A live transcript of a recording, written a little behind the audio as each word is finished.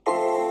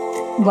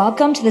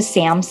Welcome to the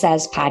Sam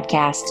Says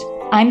podcast.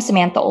 I'm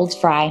Samantha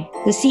Olds-Fry,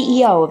 the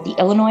CEO of the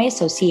Illinois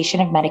Association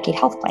of Medicaid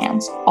Health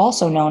Plans,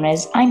 also known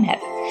as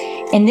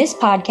IMHIP. In this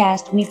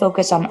podcast, we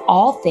focus on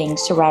all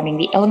things surrounding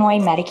the Illinois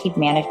Medicaid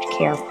Managed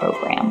Care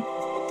program.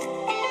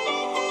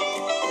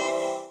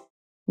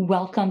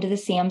 Welcome to the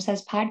Sam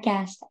Says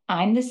podcast.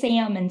 I'm the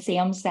Sam and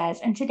Sam Says,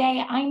 and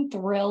today I'm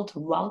thrilled to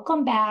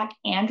welcome back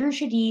Andrew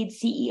Shadid,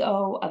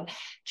 CEO of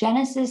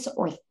Genesis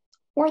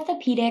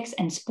Orthopedics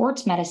and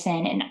Sports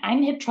Medicine, and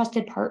IMHIP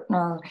trusted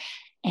partner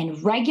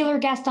and regular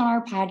guest on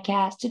our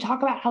podcast to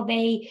talk about how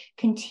they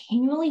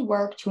continually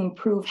work to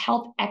improve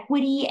health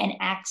equity and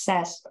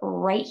access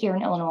right here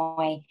in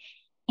Illinois.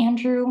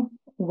 Andrew,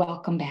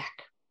 welcome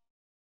back.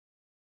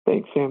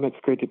 Thanks, Sam. It's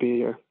great to be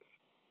here.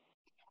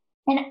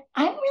 And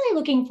I'm really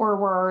looking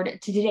forward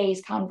to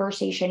today's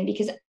conversation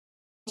because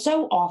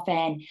so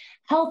often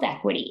health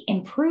equity,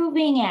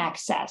 improving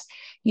access,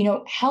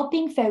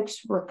 helping folks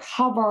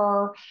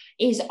recover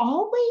is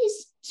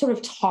always sort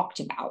of talked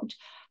about.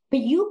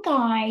 But you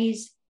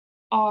guys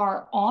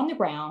are on the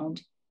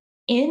ground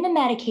in the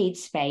Medicaid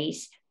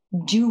space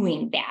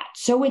doing that.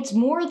 So it's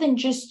more than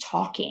just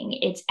talking,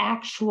 it's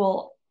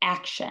actual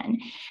action.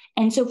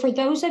 And so for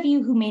those of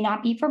you who may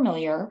not be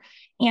familiar,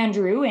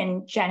 Andrew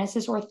and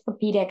Genesis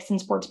Orthopedics and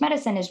Sports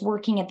Medicine is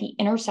working at the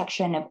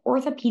intersection of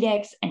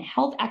orthopedics and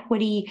health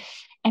equity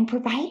and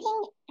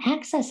providing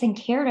access and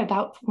care to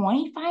about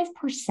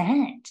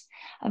 25%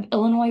 of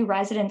Illinois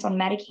residents on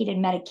Medicaid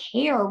and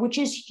Medicare, which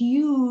is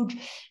huge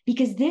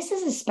because this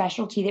is a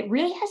specialty that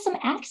really has some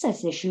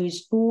access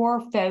issues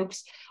for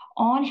folks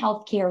on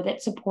healthcare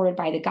that's supported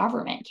by the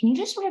government. Can you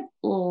just sort of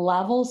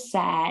level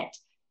set,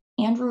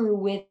 Andrew,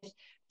 with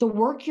the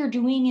work you're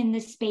doing in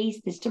this space,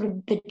 this sort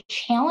of the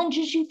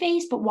challenges you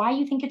face, but why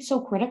you think it's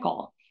so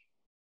critical?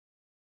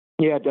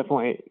 Yeah,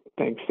 definitely.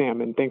 Thanks,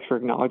 Sam. And thanks for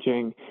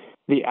acknowledging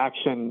the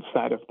action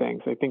side of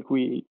things. I think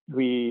we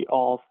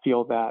all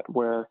feel that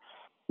where,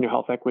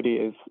 health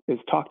equity is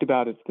talked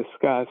about, it's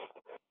discussed.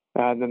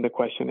 And then the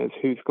question is,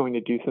 who's going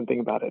to do something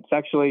about it? It's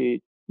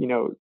actually,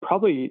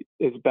 probably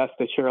is best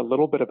to share a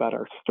little bit about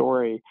our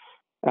story.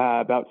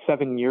 About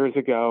 7 years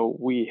ago,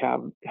 we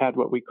have had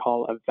what we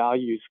call a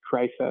values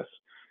crisis.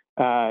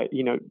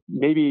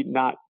 Maybe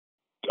not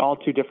all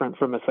too different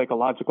from a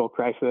psychological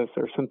crisis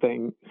or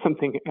something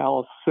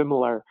else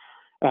similar,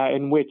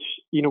 in which,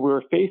 we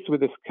were faced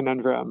with this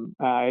conundrum.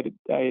 I'd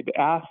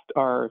asked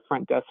our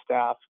front desk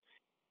staff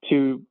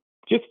to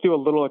just do a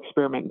little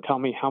experiment and tell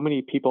me how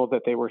many people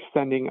that they were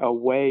sending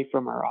away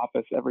from our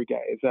office every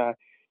day. As an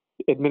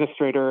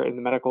administrator in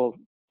the medical,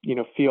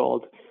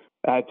 field,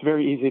 it's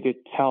very easy to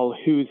tell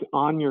who's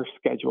on your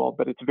schedule,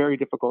 but it's very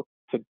difficult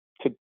to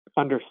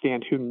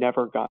understand who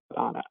never got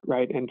on it,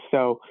 right? And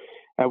so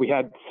we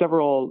had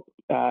several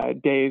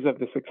days of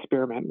this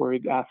experiment where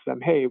we'd ask them,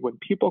 hey, when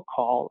people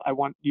call, I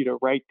want you to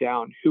write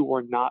down who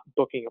we're not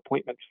booking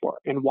appointments for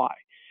and why.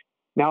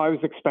 Now, I was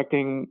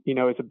expecting,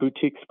 as a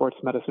boutique sports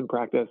medicine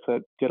practice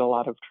that did a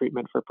lot of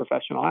treatment for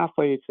professional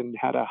athletes and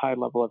had a high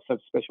level of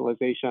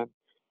subspecialization,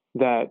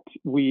 that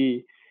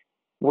we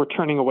were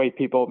turning away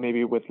people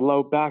maybe with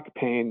low back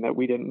pain that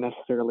we didn't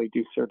necessarily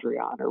do surgery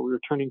on, or we were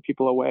turning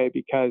people away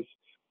because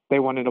they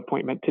want an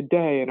appointment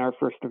today and our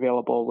first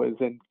available was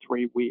in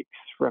 3 weeks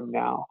from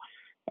now.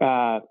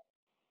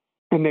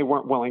 And they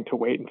weren't willing to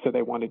wait, and so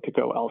they wanted to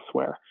go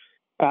elsewhere.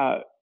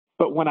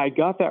 But when I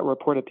got that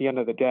report at the end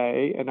of the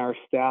day and our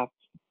staff,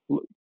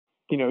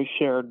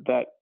 shared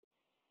that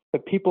the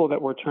people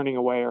that we're turning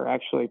away are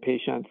actually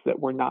patients that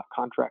were not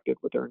contracted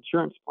with their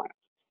insurance plans.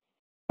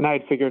 And I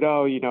had figured,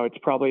 it's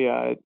probably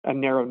a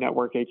narrow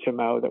network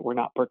HMO that we're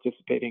not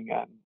participating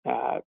in,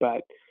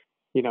 but,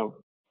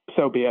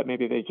 so be it.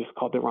 Maybe they just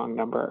called the wrong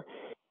number.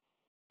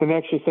 And they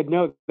actually said,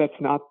 no, that's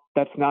not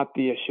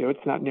the issue.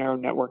 It's not narrow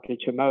network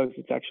HMOs.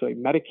 It's actually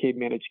Medicaid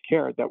managed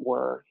care that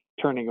we're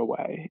turning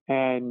away.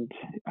 And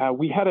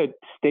we had a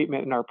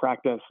statement in our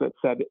practice that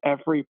said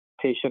every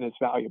patient is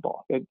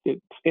valuable.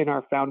 It's in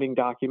our founding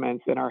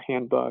documents, in our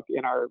handbook,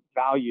 in our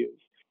values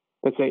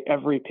that say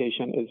every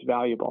patient is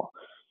valuable.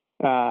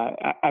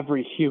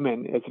 Every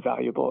human is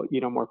valuable,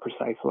 more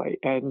precisely.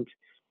 And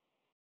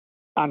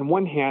on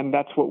one hand,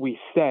 that's what we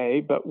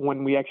say, but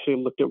when we actually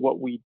looked at what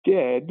we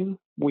did,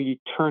 we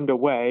turned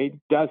away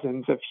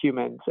dozens of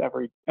humans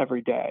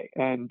every day.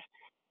 And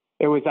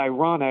it was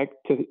ironic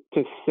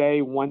to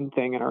say one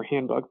thing in our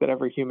handbook that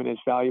every human is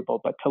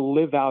valuable, but to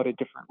live out a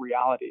different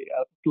reality.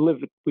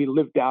 We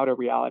lived out a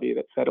reality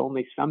that said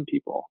only some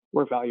people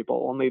were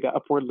valuable, only the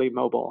upwardly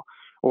mobile,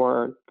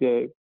 or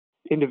the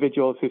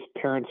individuals whose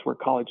parents were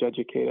college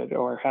educated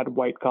or had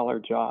white collar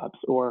jobs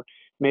or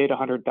made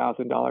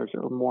 $100,000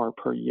 or more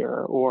per year,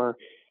 or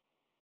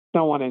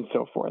so on and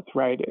so forth,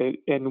 right?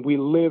 And we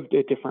lived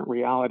a different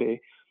reality,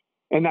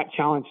 and that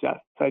challenged us.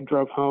 I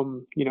drove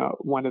home,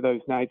 one of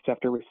those nights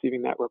after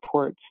receiving that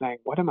report, saying,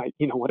 "What am I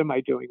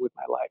doing with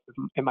my life?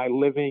 Am I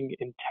living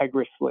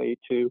integriously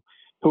to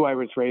who I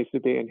was raised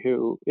to be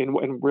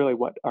and really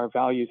what our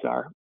values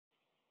are?"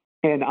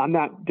 And on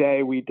that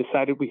day, we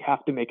decided we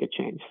have to make a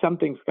change.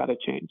 Something's got to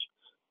change.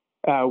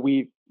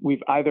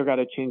 we've either got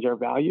to change our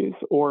values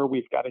or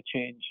we've got to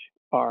change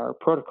our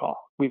protocol.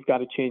 We've got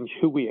to change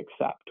who we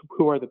accept,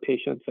 who are the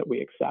patients that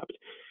we accept.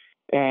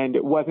 And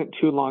it wasn't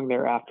too long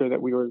thereafter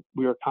that we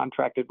were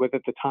contracted with,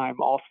 at the time,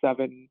 all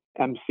 7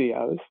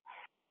 MCOs,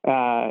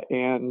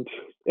 and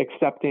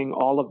accepting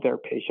all of their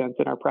patients.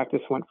 And our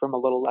practice went from a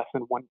little less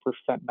than 1%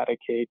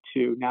 Medicaid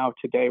to now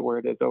today where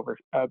it is over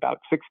about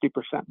 60%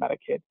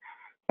 Medicaid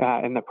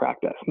in the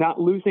practice. Not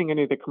losing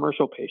any of the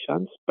commercial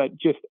patients, but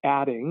just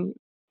adding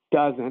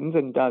dozens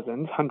and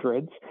dozens,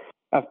 hundreds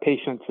of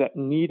patients that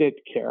needed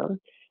care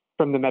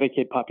from the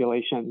Medicaid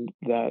population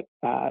that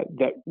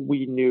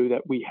we knew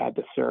that we had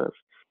to serve.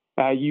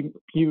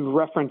 You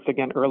referenced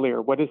again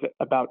earlier, what is it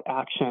about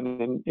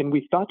action? And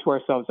we thought to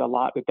ourselves a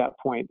lot at that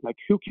point, like,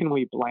 who can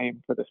we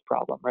blame for this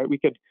problem, right?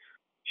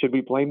 Should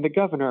we blame the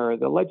governor or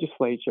the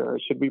legislature?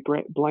 Should we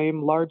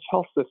blame large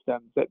health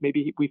systems that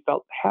maybe we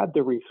felt had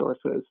the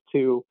resources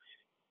to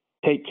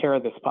take care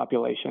of this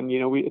population?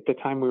 At the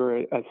time we were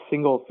a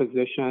single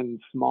physician,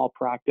 small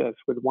practice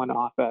with one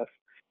office.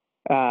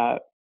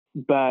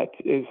 But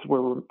as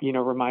we're,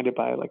 reminded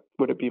by, like,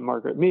 would it be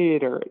Margaret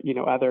Mead or,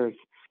 others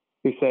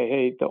who say,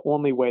 hey, the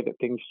only way that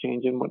things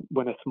change is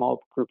when a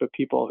small group of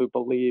people who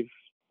believe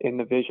in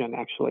the vision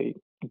actually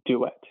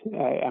do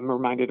it. I'm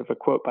reminded of a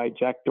quote by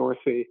Jack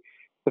Dorsey,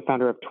 the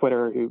founder of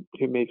Twitter,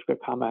 who makes a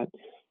comment,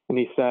 and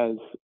he says,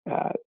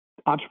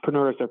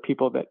 entrepreneurs are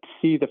people that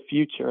see the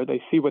future.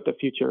 They see what the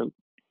future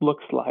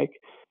looks like,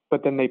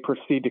 but then they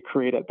proceed to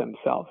create it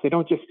themselves. They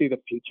don't just see the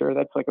future.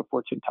 That's like a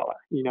fortune teller.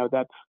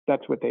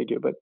 That's what they do.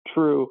 But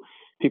true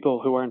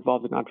people who are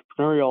involved in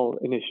entrepreneurial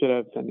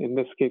initiatives, and in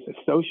this case, a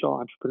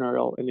social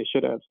entrepreneurial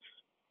initiative,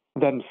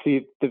 then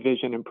see the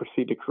vision and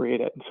proceed to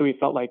create it. And so we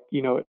felt like,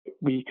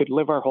 we could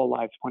live our whole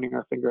lives pointing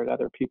our finger at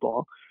other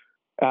people,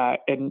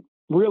 and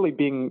really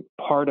being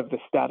part of the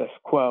status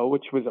quo,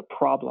 which was a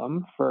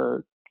problem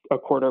for a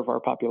quarter of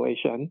our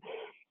population,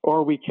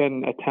 or we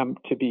can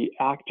attempt to be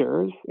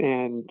actors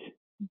and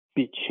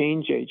be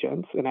change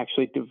agents and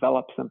actually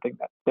develop something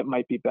that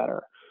might be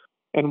better.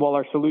 And while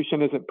our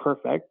solution isn't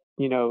perfect,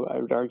 I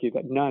would argue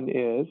that none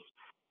is,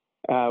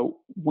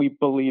 we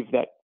believe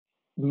that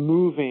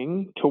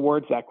moving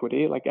towards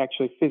equity, like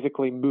actually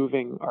physically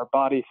moving our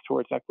bodies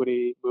towards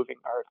equity, moving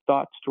our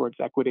thoughts towards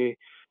equity,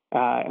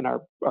 and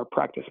our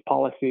practice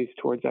policies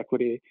towards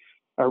equity,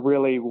 are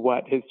really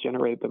what has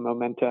generated the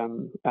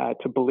momentum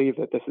to believe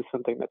that this is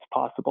something that's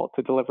possible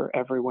to deliver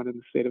everyone in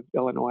the state of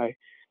Illinois,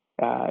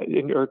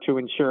 or to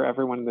ensure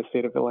everyone in the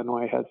state of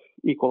Illinois has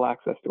equal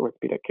access to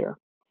orthopedic care.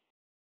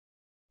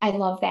 I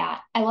love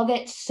that. I love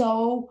it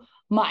so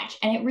much.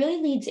 And it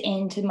really leads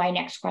into my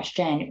next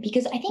question,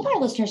 because I think our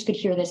listeners could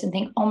hear this and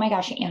think, oh my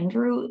gosh,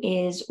 Andrew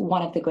is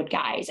one of the good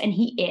guys. And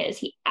he is.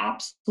 He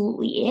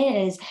absolutely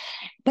is.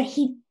 But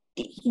he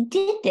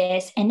did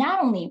this, and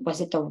not only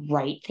was it the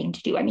right thing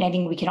to do. I mean, I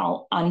think we can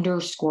all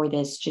underscore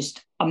this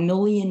just a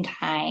million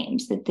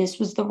times, that this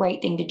was the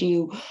right thing to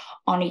do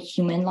on a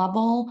human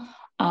level.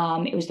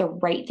 It was the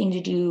right thing to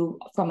do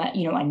from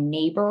a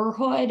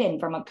neighborhood and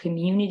from a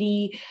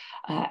community.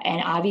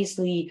 And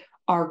obviously,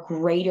 our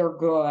greater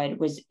good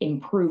was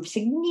improved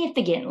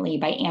significantly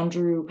by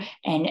Andrew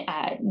and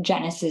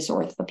Genesis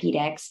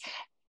Orthopedics,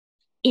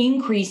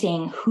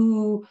 increasing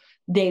who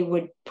they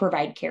would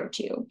provide care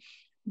to.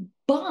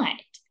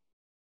 But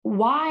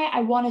why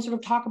I want to sort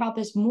of talk about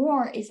this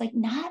more is, like,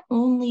 not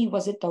only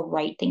was it the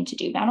right thing to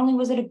do, not only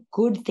was it a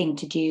good thing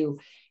to do,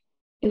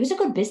 it was a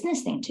good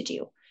business thing to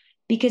do.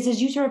 Because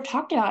as you sort of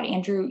talked about,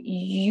 Andrew,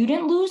 you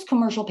didn't lose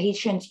commercial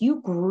patients,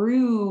 you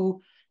grew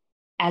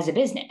as a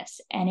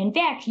business. And in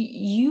fact,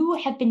 you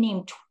have been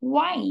named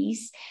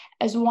twice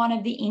as one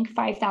of the Inc.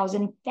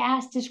 5000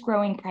 fastest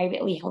growing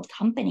privately held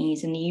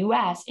companies in the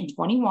US in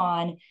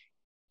 21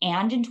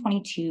 and in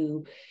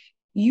 22.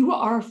 You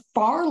are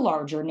far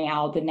larger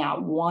now than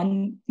that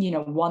one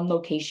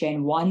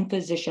location, one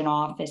physician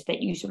office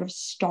that you sort of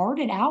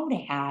started out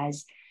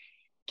as.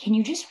 Can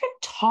you just sort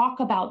of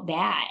talk about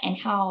that and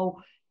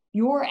how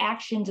your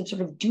actions of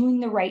sort of doing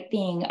the right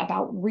thing,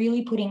 about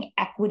really putting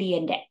equity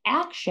into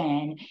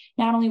action,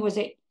 not only was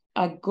it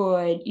a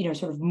good,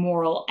 sort of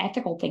moral,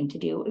 ethical thing to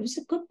do, it was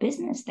a good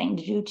business thing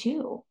to do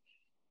too.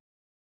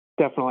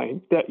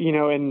 Definitely.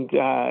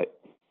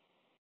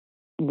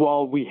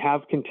 While we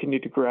have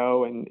continued to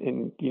grow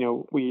and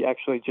we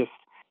actually just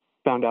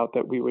found out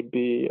that we would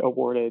be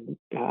awarded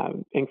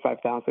Inc.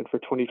 5000 for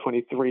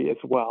 2023 as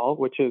well,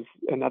 which is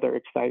another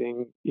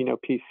exciting,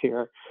 piece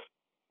here.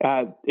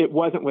 It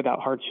wasn't without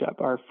hardship.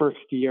 Our first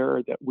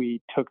year that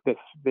we took this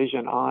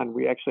vision on,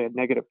 we actually had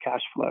negative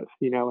cash flows,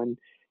 and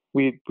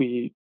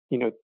we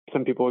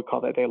some people would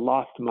call that they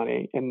lost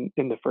money in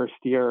the first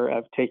year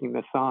of taking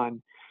this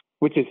on,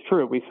 which is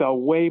true. We saw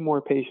way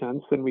more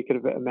patients than we could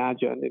have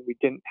imagined, and we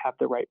didn't have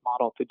the right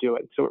model to do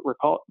it. So it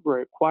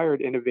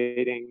required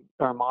innovating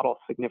our model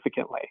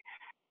significantly.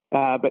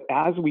 But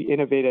as we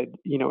innovated,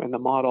 in the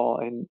model,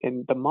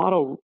 and the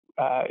model,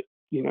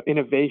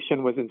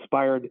 innovation was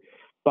inspired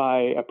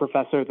by a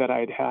professor that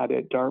I'd had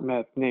at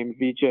Dartmouth named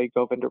Vijay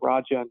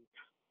Govindarajan,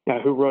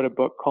 who wrote a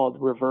book called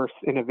Reverse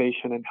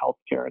Innovation in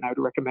Healthcare. And I would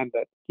recommend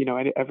that,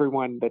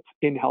 everyone that's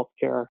in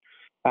healthcare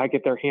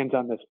get their hands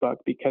on this book,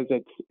 because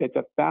it's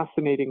a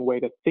fascinating way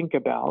to think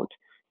about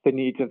the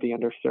needs of the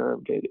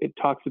underserved. It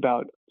talks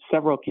about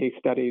several case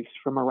studies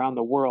from around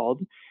the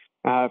world,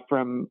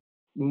 from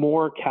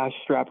more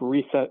cash-strapped,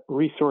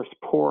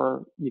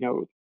 resource-poor,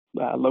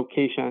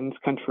 locations,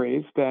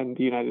 countries than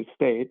the United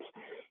States,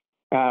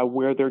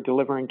 where they're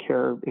delivering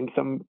care in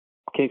some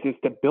cases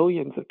to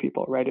billions of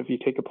people, right? If you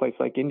take a place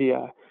like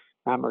India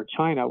or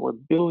China, where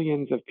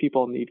billions of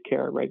people need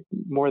care, right?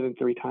 More than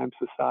 3 times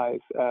the size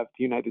of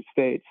the United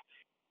States,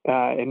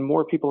 and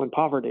more people in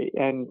poverty.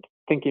 And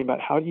thinking about,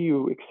 how do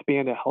you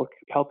expand a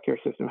healthcare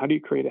system? How do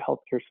you create a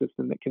healthcare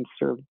system that can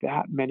serve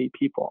that many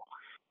people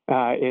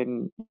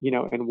in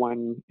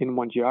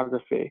one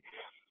geography?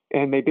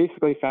 And they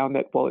basically found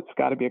that, well, it's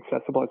got to be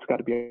accessible, it's got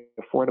to be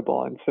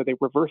affordable. And so they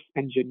reverse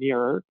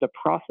engineer the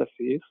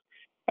processes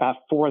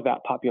for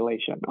that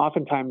population.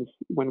 Oftentimes,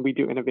 when we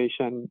do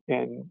innovation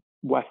in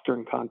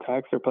Western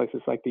contexts or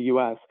places like the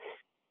US,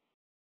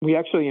 we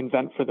actually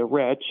invent for the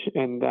rich,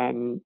 and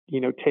then,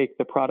 take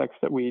the products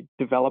that we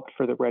developed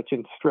for the rich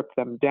and strip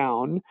them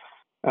down,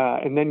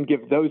 and then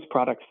give those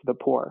products to the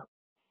poor.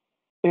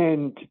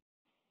 And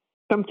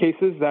some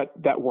cases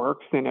that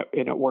works, and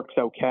it works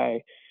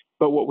okay.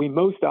 But what we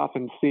most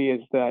often see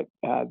is that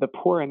the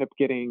poor end up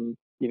getting,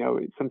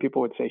 some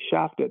people would say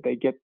shafted. They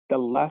get the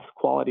less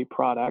quality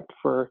product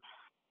for,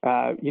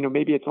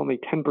 maybe it's only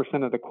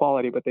 10% of the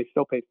quality, but they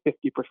still pay 50%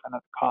 of the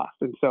cost.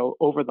 And so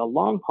over the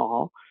long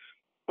haul,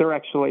 they're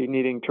actually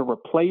needing to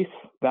replace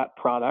that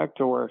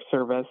product or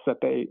service that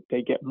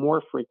they get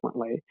more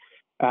frequently.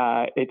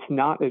 It's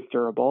not as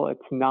durable. It's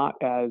not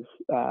as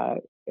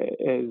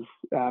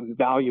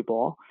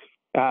valuable.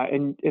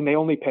 And they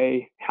only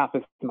pay half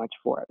as much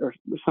for it, or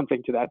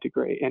something to that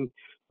degree. And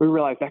we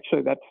realized,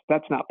 actually,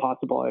 that's not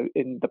possible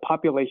in the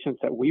populations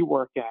that we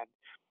work in.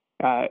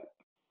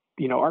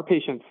 Our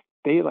patients,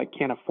 they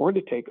can't afford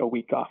to take a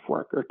week off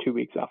work or 2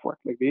 weeks off work.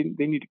 They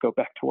need to go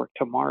back to work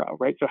tomorrow,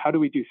 right? So how do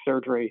we do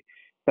surgery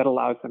that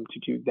allows them to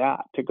do that,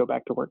 to go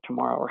back to work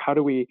tomorrow? Or how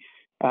do we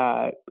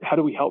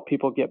help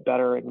people get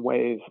better in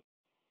ways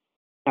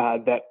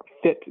that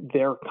fit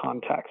their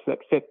context, that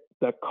fit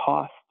the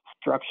cost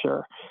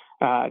structure,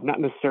 not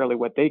necessarily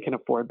what they can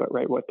afford, but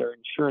what their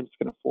insurance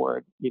can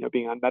afford,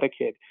 being on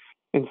Medicaid.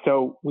 And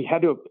so we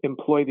had to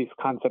employ these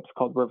concepts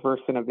called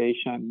reverse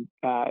innovation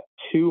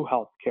to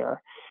healthcare,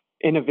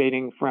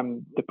 innovating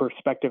from the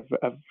perspective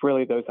of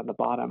really those on the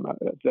bottom, of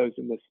those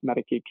in this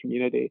Medicaid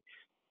community,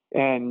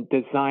 and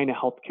design a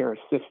healthcare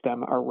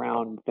system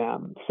around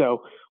them.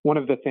 So one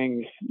of the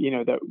things,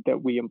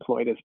 that we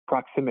employed is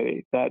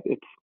proximity, that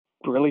it's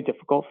really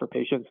difficult for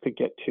patients to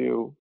get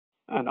to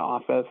an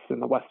office in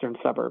the western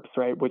suburbs,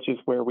 right, which is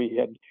where we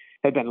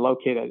had been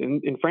located.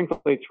 And frankly,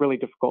 it's really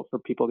difficult for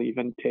people to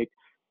even take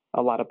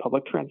a lot of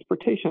public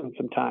transportation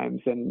sometimes,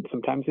 and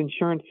sometimes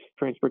insurance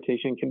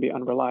transportation can be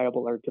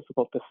unreliable or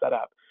difficult to set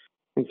up.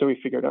 And so we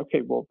figured,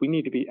 okay, well, we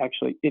need to be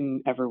actually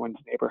in everyone's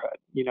neighborhood.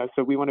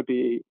 So we want to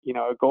be,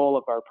 a goal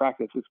of our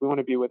practice is we want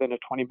to be within a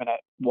 20-minute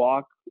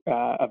walk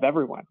of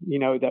everyone.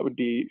 That would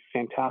be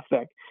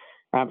fantastic.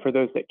 For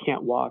those that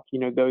can't walk,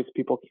 those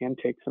people can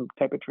take some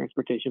type of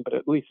transportation, but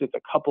at least it's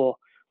a couple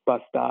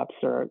bus stops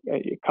or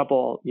a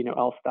couple,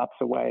 L stops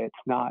away. It's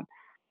not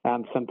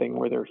something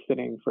where they're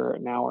sitting for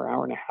an hour,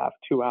 hour and a half,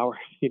 2 hours,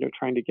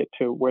 trying to get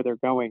to where they're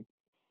going.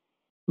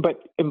 But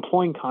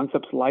employing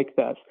concepts like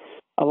this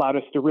allowed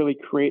us to really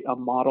create a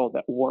model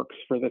that works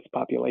for this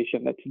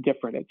population, that's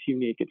different, it's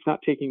unique. It's not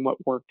taking what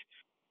worked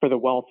for the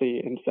wealthy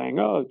and saying,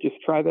 oh, just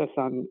try this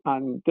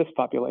on this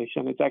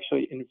population. It's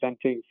actually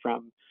inventing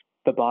from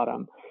the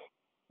bottom.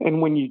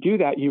 And when you do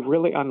that, you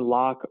really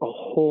unlock a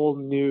whole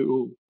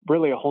new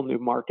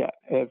market.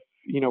 If,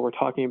 we're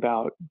talking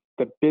about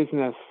the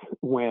business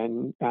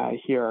win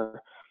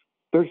here,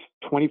 there's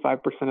 25%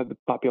 of the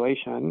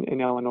population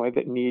in Illinois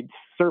that needs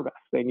service.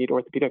 They need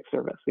orthopedic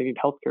service. They need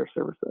healthcare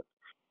services.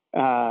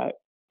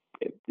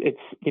 It's,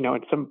 in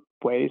some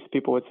ways,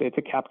 people would say it's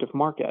a captive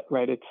market,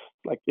 right? It's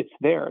it's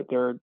there.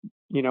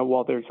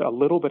 While there's a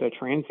little bit of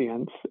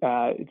transience,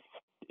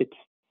 it's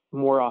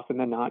more often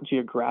than not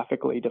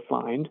geographically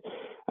defined.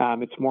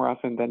 It's more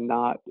often than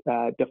not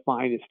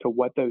defined as to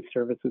what those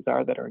services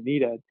are that are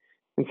needed.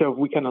 And so if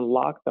we can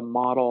unlock the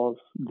models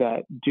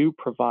that do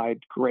provide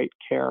great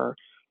care,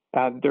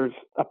 there's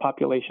a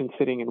population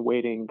sitting and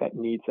waiting that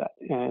needs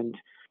it. And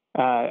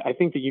I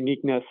think the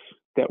uniqueness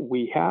that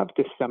we have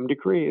to some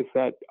degree is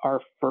that our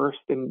first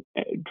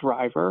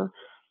driver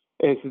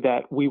is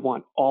that we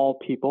want all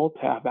people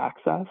to have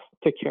access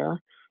to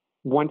care.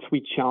 Once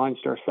we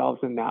challenged ourselves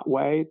in that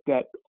way,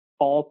 that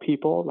all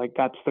people,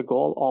 that's the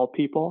goal, all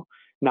people,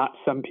 not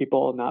some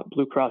people, not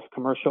Blue Cross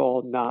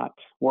commercial, not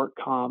work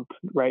comp,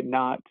 right?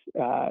 Not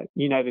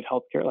United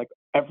Healthcare,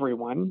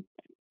 everyone.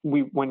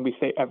 When we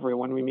say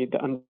everyone, we mean the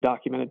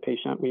undocumented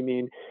patient. We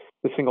mean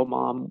the single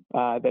mom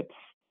that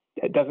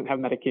doesn't have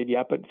Medicaid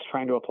yet, but is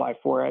trying to apply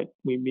for it.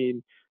 We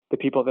mean the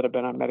people that have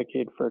been on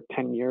Medicaid for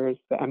 10 years,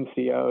 the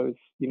MCOs,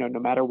 no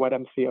matter what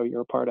MCO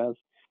you're a part of,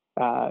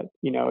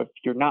 if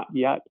you're not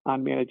yet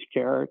on managed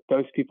care,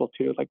 those people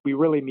too, like we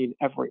really mean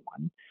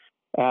everyone.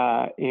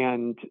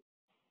 And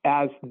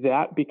as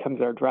that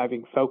becomes our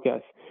driving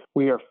focus,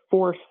 we are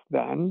forced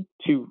then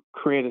to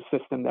create a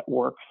system that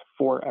works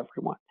for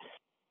everyone.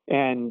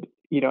 And,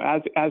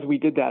 as we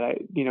did that,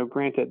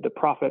 granted, the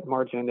profit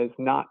margin is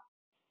not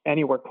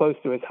anywhere close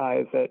to as high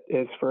as it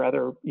is for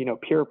other,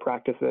 peer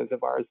practices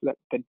of ours that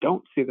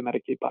don't see the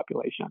Medicaid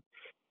population.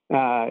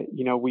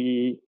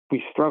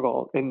 We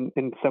struggle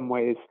in some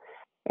ways,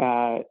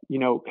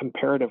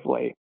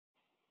 comparatively,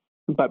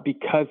 but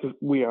because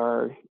we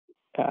are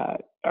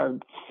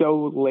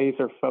so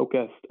laser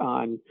focused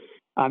on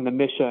the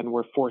mission,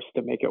 we're forced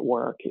to make it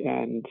work,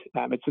 and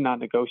it's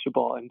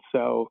non-negotiable. And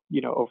so,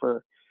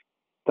 over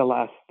the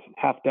last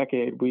half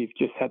decade, we've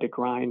just had to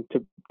grind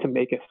to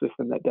make a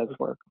system that does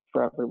work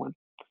for everyone.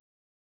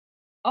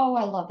 Oh,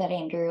 I love that,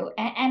 Andrew.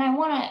 And I'm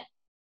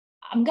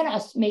going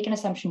to make an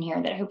assumption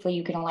here that hopefully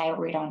you can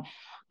elaborate on.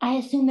 I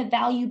assume that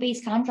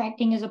value-based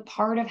contracting is a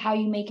part of how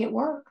you make it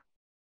work.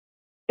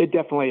 It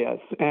definitely is.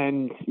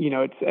 And,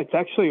 it's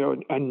actually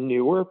a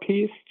newer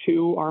piece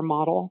to our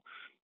model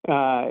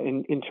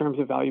in terms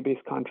of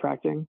value-based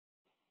contracting.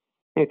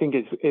 I think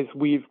as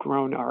we've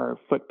grown our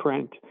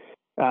footprint,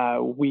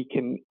 we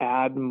can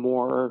add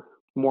more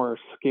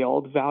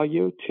scaled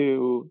value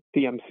to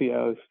the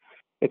MCOs.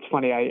 It's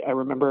funny, I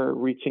remember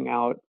reaching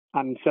out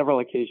on several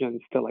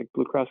occasions to like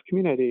Blue Cross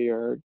Community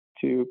or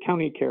to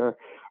County Care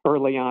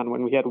early on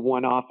when we had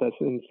one office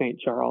in St.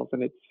 Charles.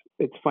 And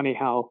it's funny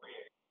how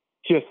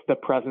just the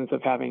presence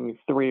of having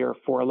 3 or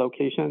 4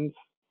 locations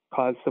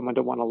caused someone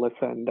to want to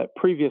listen that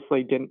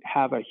previously didn't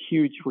have a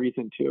huge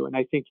reason to. And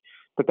I think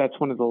that's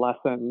one of the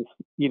lessons,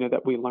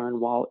 that we learn.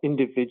 While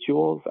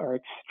individuals are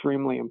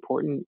extremely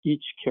important,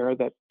 each care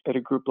that a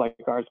group like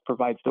ours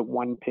provides to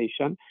one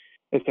patient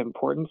is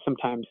important.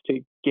 Sometimes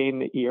to gain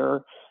the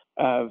ear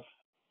of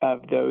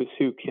those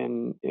who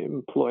can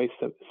employ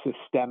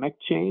systemic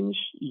change,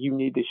 you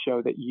need to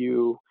show that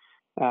you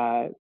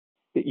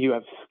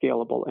have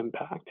scalable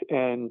impact,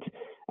 and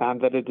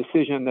that a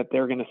decision that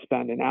they're going to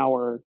spend an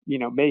hour,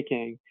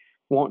 making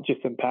won't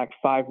just impact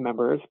 5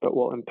 members, but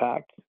will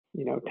impact,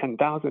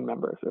 10,000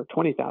 members or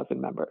 20,000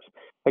 members.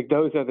 Like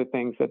those are the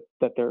things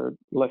that they're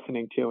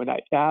listening to. And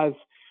as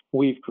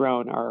we've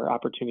grown, our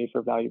opportunity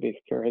for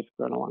value-based care has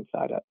grown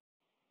alongside it.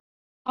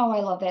 Oh,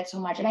 I love that so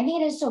much. And I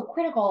think it is so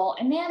critical.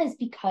 And that is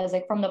because,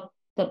 like, from the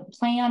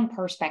plan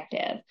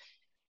perspective,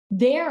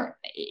 there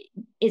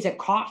is a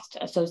cost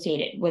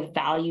associated with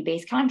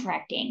value-based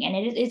contracting, and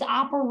it is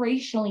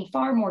operationally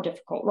far more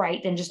difficult,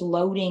 right, than just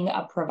loading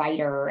a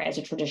provider as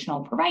a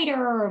traditional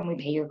provider and we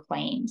pay your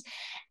claims.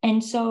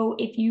 And so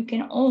if you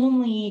can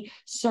only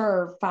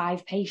serve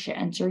 5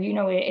 patients, or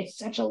it's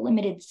such a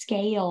limited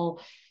scale,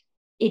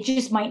 it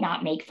just might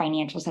not make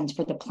financial sense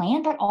for the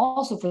plan, but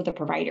also for the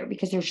provider,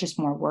 because there's just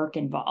more work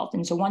involved.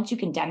 And so once you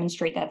can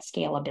demonstrate that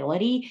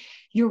scalability,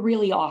 you're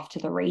really off to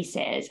the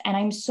races. And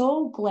I'm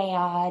so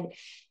glad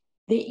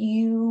that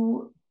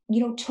you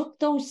took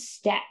those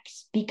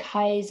steps,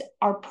 because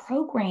our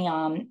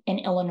program in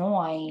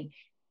Illinois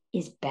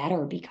is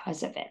better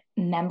because of it.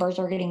 Members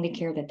are getting the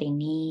care that they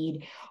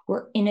need.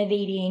 We're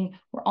innovating.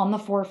 We're on the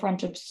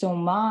forefront of so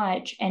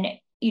much. And,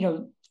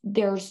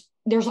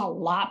 there's a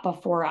lot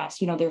before us.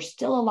 There's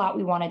still a lot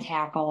we want to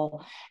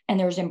tackle, and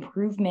there's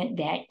improvement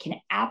that can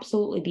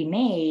absolutely be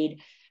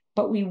made,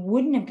 but we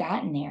wouldn't have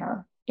gotten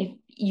there if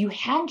you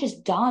hadn't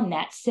just done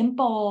that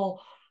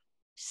simple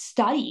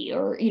study,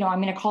 or,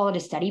 I'm going to call it a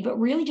study, but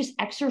really just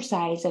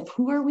exercise of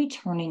who are we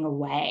turning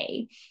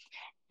away.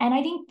 And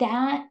I think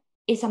that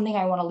is something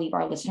I want to leave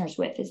our listeners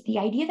with, is the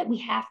idea that we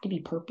have to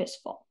be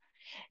purposeful,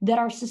 that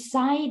our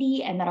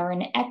society and that our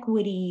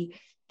inequity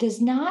does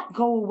not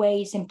go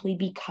away simply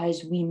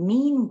because we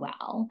mean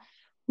well.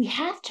 We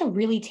have to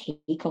really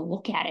take a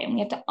look at it, and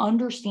we have to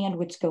understand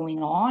what's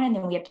going on. And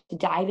then we have to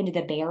dive into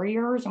the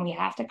barriers, and we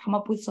have to come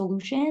up with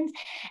solutions.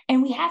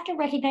 And we have to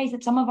recognize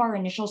that some of our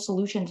initial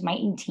solutions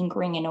might need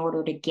tinkering in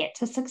order to get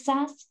to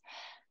success.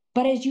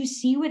 But as you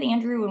see with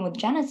Andrew and with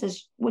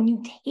Genesis, when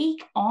you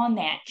take on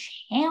that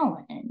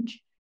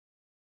challenge,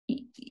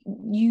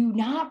 you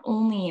not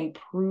only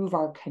improve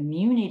our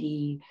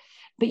community,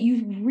 but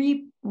you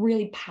reap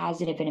really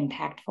positive and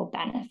impactful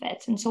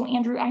benefits. And so,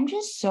 Andrew, I'm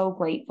just so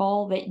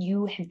grateful that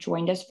you have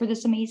joined us for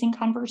this amazing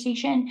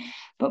conversation.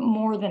 But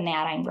more than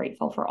that, I'm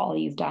grateful for all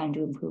you've done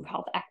to improve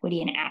health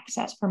equity and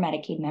access for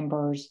Medicaid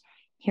members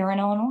here in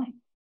Illinois.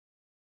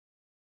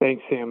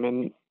 Thanks, Sam.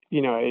 And,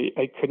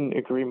 I couldn't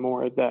agree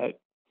more that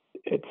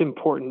it's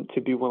important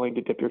to be willing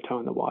to dip your toe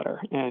in the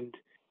water. And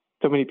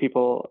so many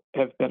people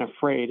have been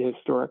afraid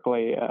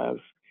historically of,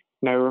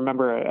 I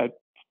remember a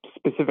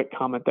specific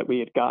comment that we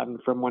had gotten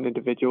from one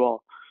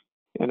individual,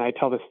 and I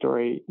tell the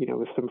story,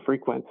 with some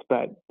frequency,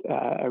 but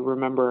I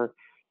remember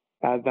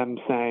them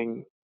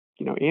saying,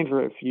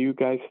 Andrew, if you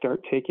guys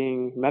start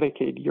taking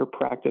Medicaid, your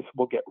practice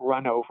will get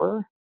run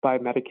over by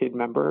Medicaid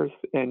members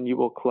and you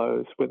will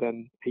close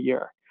within a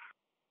year.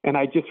 And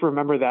I just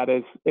remember that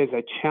as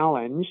a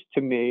challenge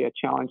to me, a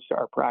challenge to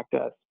our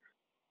practice,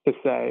 to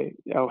say,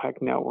 oh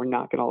heck no, we're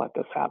not going to let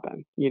this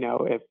happen.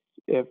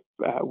 If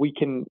we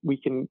can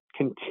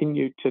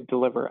continue to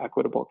deliver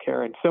equitable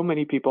care, and so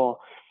many people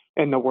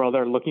in the world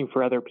are looking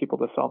for other people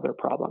to solve their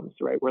problems,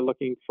 right? We're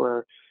looking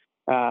for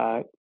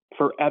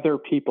other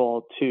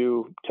people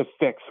to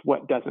fix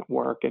what doesn't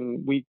work,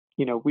 and we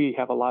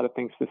have a lot of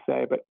things to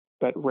say,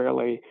 but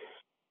rarely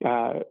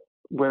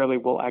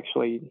will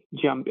actually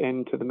jump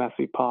into the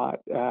messy pot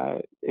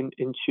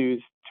and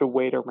choose to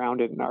wait around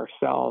it in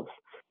ourselves.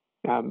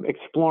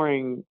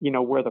 Exploring,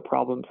 where the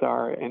problems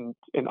are, and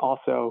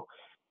also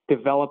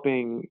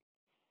developing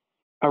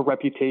a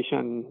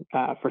reputation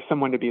for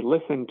someone to be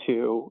listened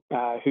to,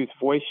 whose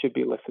voice should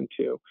be listened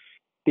to,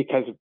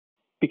 because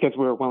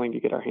we're willing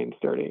to get our hands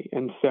dirty.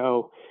 And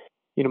so,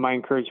 my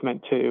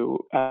encouragement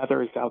to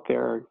others out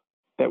there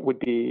that would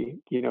be,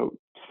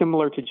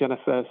 similar to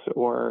Genesis,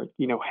 or,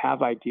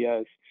 have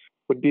ideas,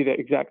 would be the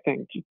exact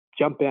thing.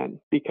 Jump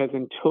in, because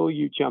until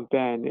you jump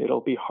in,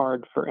 it'll be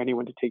hard for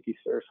anyone to take you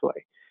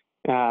seriously.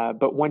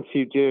 But once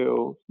you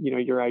do,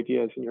 your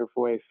ideas and your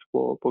voice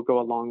will go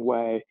a long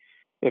way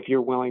if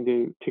you're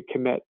willing to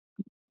commit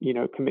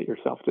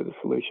yourself to the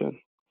solution.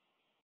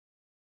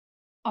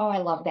 Oh, I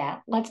love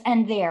that. Let's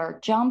end there.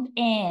 Jump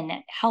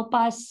in, help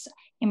us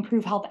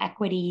improve health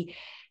equity.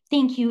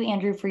 Thank you,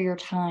 Andrew, for your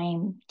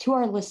time. To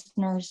our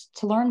listeners,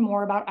 to learn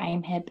more about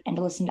IMHIP and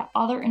to listen to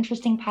other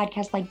interesting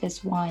podcasts like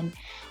this one,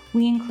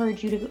 we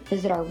encourage you to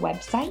visit our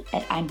website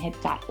at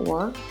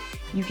imhip.org.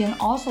 You can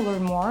also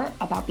learn more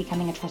about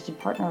becoming a trusted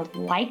partner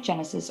like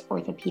Genesis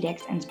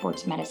Orthopedics and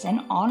Sports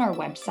Medicine on our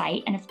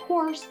website. And of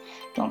course,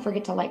 don't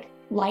forget to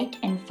like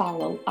and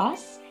follow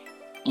us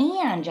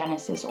and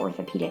Genesis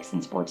Orthopedics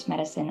and Sports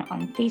Medicine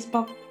on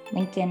Facebook,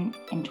 LinkedIn,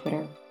 and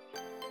Twitter.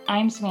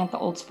 I'm Samantha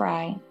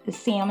Oldsfry, the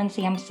Sam and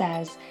Sam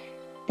Says.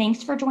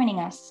 Thanks for joining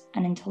us,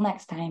 and until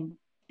next time,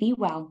 be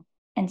well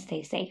and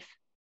stay safe.